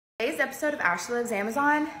Today's episode of Ashley Loves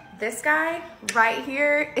Amazon, this guy right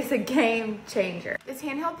here is a game changer. This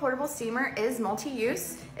handheld portable steamer is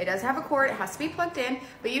multi-use. It does have a cord, it has to be plugged in,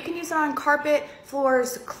 but you can use it on carpet,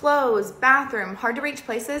 floors, clothes, bathroom, hard to reach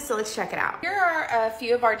places, so let's check it out. Here are a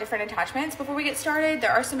few of our different attachments. Before we get started,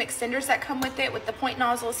 there are some extenders that come with it with the point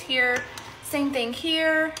nozzles here. Same thing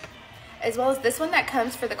here, as well as this one that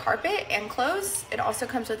comes for the carpet and clothes. It also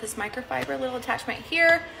comes with this microfiber little attachment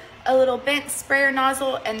here, a little bent sprayer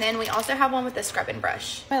nozzle, and then we also have one with a scrubbing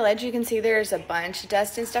brush. My ledge, you can see there's a bunch of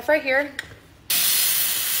dust and stuff right here.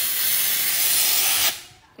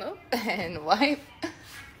 Oh, and wipe.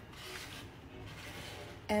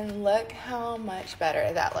 And look how much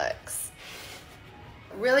better that looks.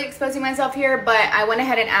 Really exposing myself here, but I went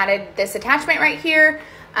ahead and added this attachment right here.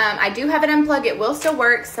 I do have it unplugged, it will still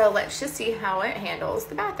work, so let's just see how it handles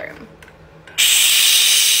the bathroom.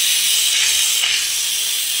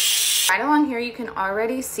 Right along here, you can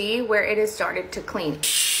already see where it has started to clean.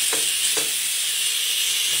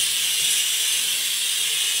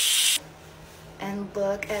 And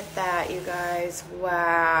look at that, you guys,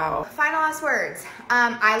 wow. Final last words.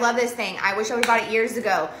 I love this thing. I wish I would have bought it years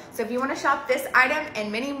ago. So if you wanna shop this item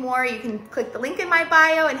and many more, you can click the link in my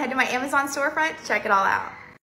bio and head to my Amazon storefront to check it all out.